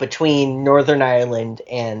people between Northern Ireland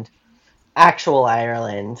and actual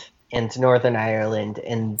Ireland and Northern Ireland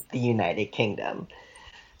and the United Kingdom.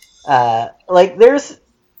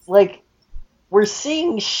 We're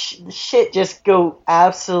seeing shit just go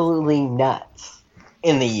absolutely nuts.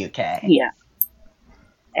 in the UK. Yeah.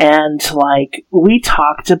 And, like, we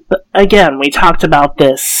talked about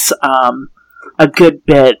this a good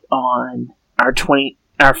bit on our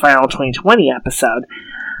final 2020 episode.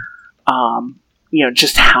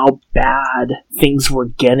 Just how bad things were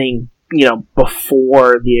getting,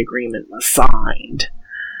 before the agreement was signed.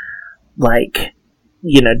 Like,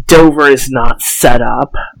 Dover is not set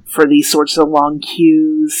up for these sorts of long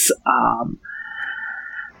queues.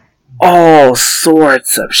 All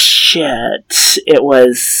sorts of shit. It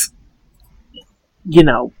was,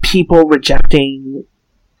 people rejecting,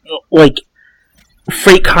 like,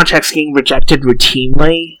 freight contracts getting rejected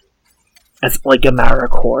routinely as, like, a matter of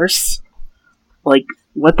course. Like,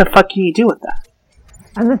 what the fuck can you do with that?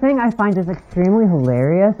 And the thing I find is extremely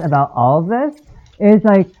hilarious about all of this is,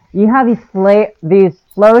 like, you have these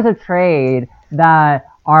flows of trade that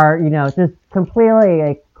are, just completely,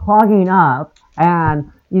 like, clogging up,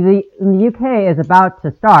 and the UK is about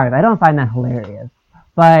to starve. I don't find that hilarious.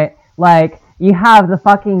 But, like, you have the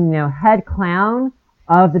fucking, head clown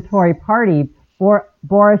of the Tory party,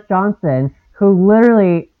 Boris Johnson, who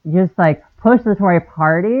literally just, like, pushed the Tory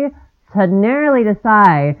party to narrowly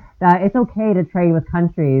decide that it's okay to trade with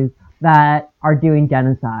countries that are doing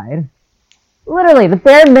genocide. Literally, the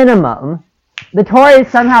bare minimum. The Tories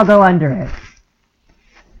somehow go under it.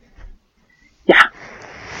 Yeah.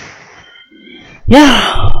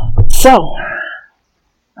 Yeah. So,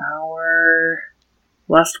 our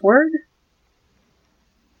last word?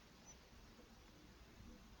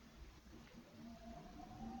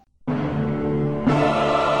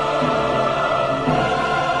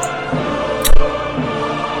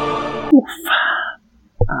 Oof.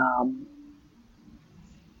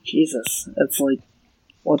 Jesus, it's like,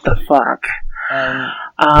 what the fuck?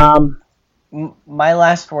 My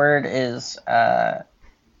last word is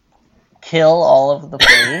kill all of the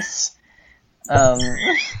police.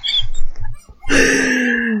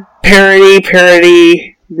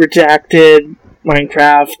 Parody, redacted,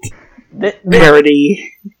 Minecraft,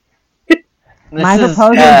 parody. My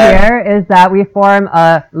proposal here is that we form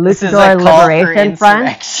a Luchador Liberation Front.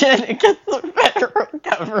 Against the federal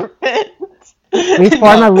government. We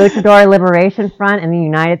form a Luchador Liberation Front in the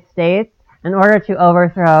United States in order to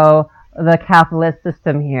overthrow the capitalist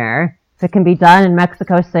system here. If it can be done in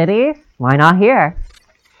Mexico City, why not here?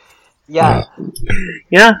 Yeah.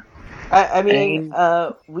 Yeah. I mean,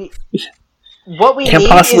 what we can't need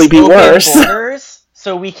possibly is be open worse. borders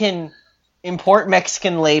so we can import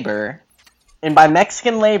Mexican labor. And by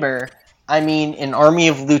Mexican labor, I mean an army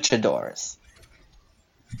of luchadors.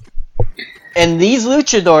 And these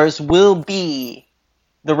luchadors will be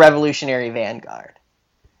the revolutionary vanguard.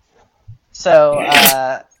 So,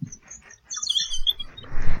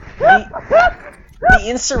 the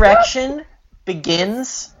insurrection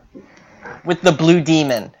begins with the Blue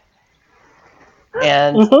Demon.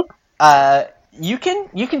 And you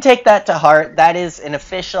can take that to heart. That is an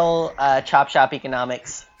official Chop Shop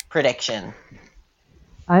Economics prediction.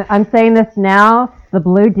 I'm saying this now. The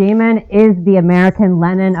Blue Demon is the American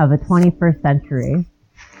Lenin of the 21st century.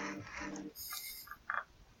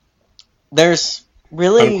 There's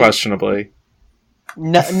really unquestionably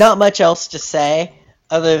not much else to say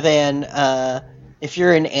other than if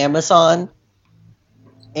you're in Amazon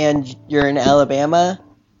and you're in Alabama,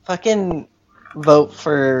 fucking vote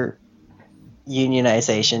for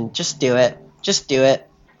unionization. Just do it. Just do it.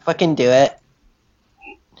 Fucking do it.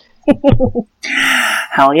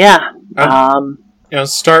 Hell yeah.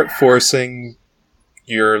 Start forcing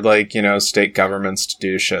your, state governments to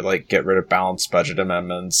do shit like get rid of balanced budget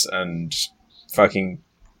amendments and fucking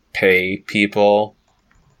pay people.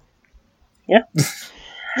 Yeah.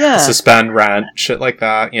 Yeah. Suspend rent, shit like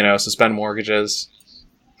that, suspend mortgages.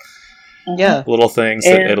 Yeah. Little things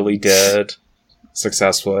that Italy did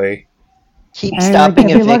successfully. Keep stopping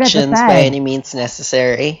evictions by any means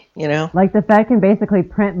necessary, Like, the Fed can basically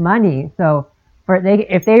print money, so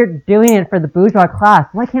if they're doing it for the bourgeois class,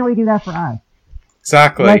 why can't we do that for us?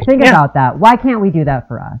 Exactly. Like, think about that. Why can't we do that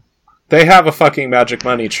for us? They have a fucking magic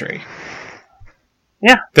money tree.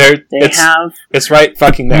 Yeah. It's right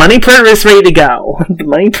fucking there. Money printer is ready to go. The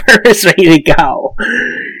money printer is ready to go.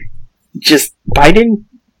 Just Biden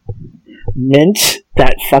mint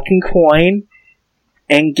that fucking coin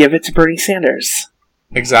and give it to Bernie Sanders.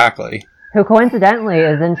 Exactly. Who coincidentally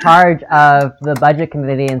is in charge of the budget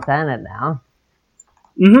committee in Senate now.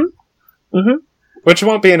 Mm-hmm. Mm-hmm. Which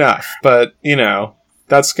won't be enough, but,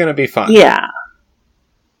 that's gonna be fun. Yeah.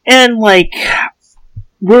 And,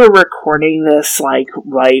 we're recording this,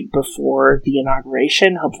 right before the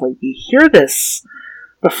inauguration. Hopefully you hear this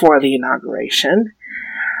before the inauguration.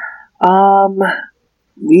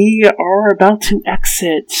 we are about to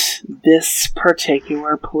exit this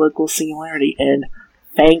particular political singularity, and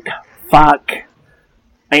thank fuck.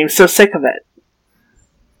 I am so sick of it.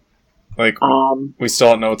 Like, we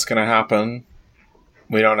still don't know what's going to happen.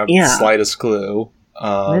 We don't have the slightest clue.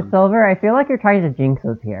 Miss Silver, I feel like you're trying to jinx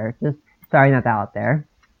us here. Just throwing that out there.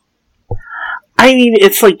 I mean,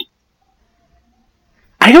 it's like,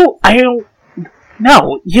 I don't,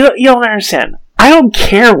 no, you don't understand. I don't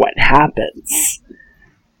care what happens.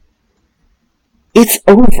 It's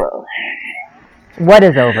over. What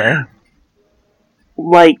is over?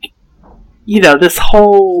 Like, this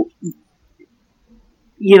whole,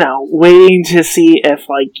 waiting to see if,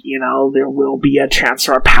 like, there will be a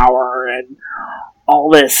transfer of power and all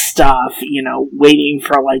this stuff, waiting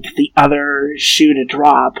for, like, the other shoe to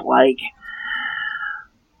drop, like,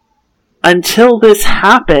 until this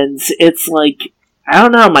happens, it's like, I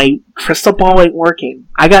don't know, my crystal ball ain't working.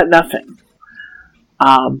 I got nothing.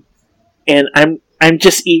 And I'm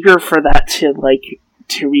just eager for that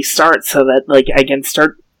to restart so that, like, I can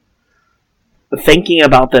start thinking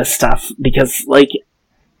about this stuff, because, like,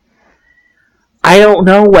 I don't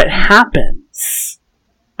know what happens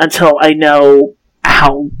until I know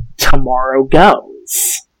how tomorrow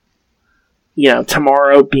goes.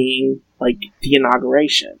 Tomorrow being, like, the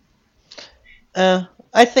inauguration.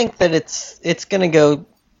 I think that it's going to go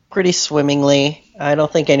pretty swimmingly. I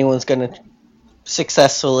don't think anyone's going to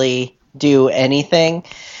successfully do anything.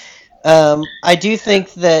 I do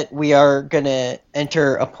think that we are going to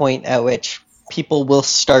enter a point at which people will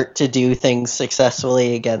start to do things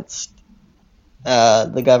successfully against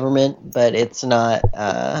the government, but it's not...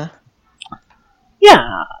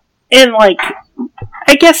 Yeah, and, like,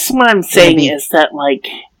 I guess what I'm saying is that, like,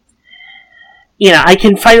 I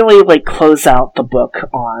can finally, like, close out the book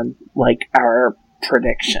on, like, our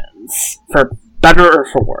predictions, for better or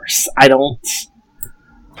for worse. I don't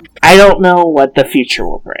know what the future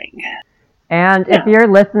will bring. And if you're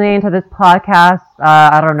listening to this podcast,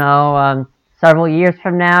 I don't know, several years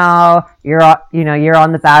from now, you're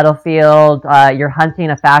on the battlefield, you're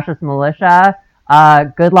hunting a fascist militia.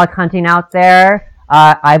 Good luck hunting out there.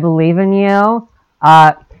 I believe in you.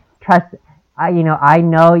 Trust. I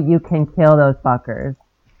know you can kill those fuckers.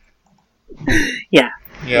 Yeah.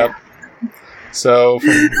 Yep. So,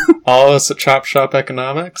 from all of us at Chop Shop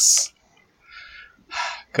Economics,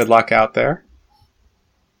 good luck out there.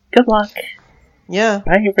 Good luck. Yeah.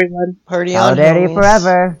 Bye, everyone. Party on, Solidarity homies.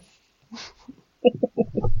 forever.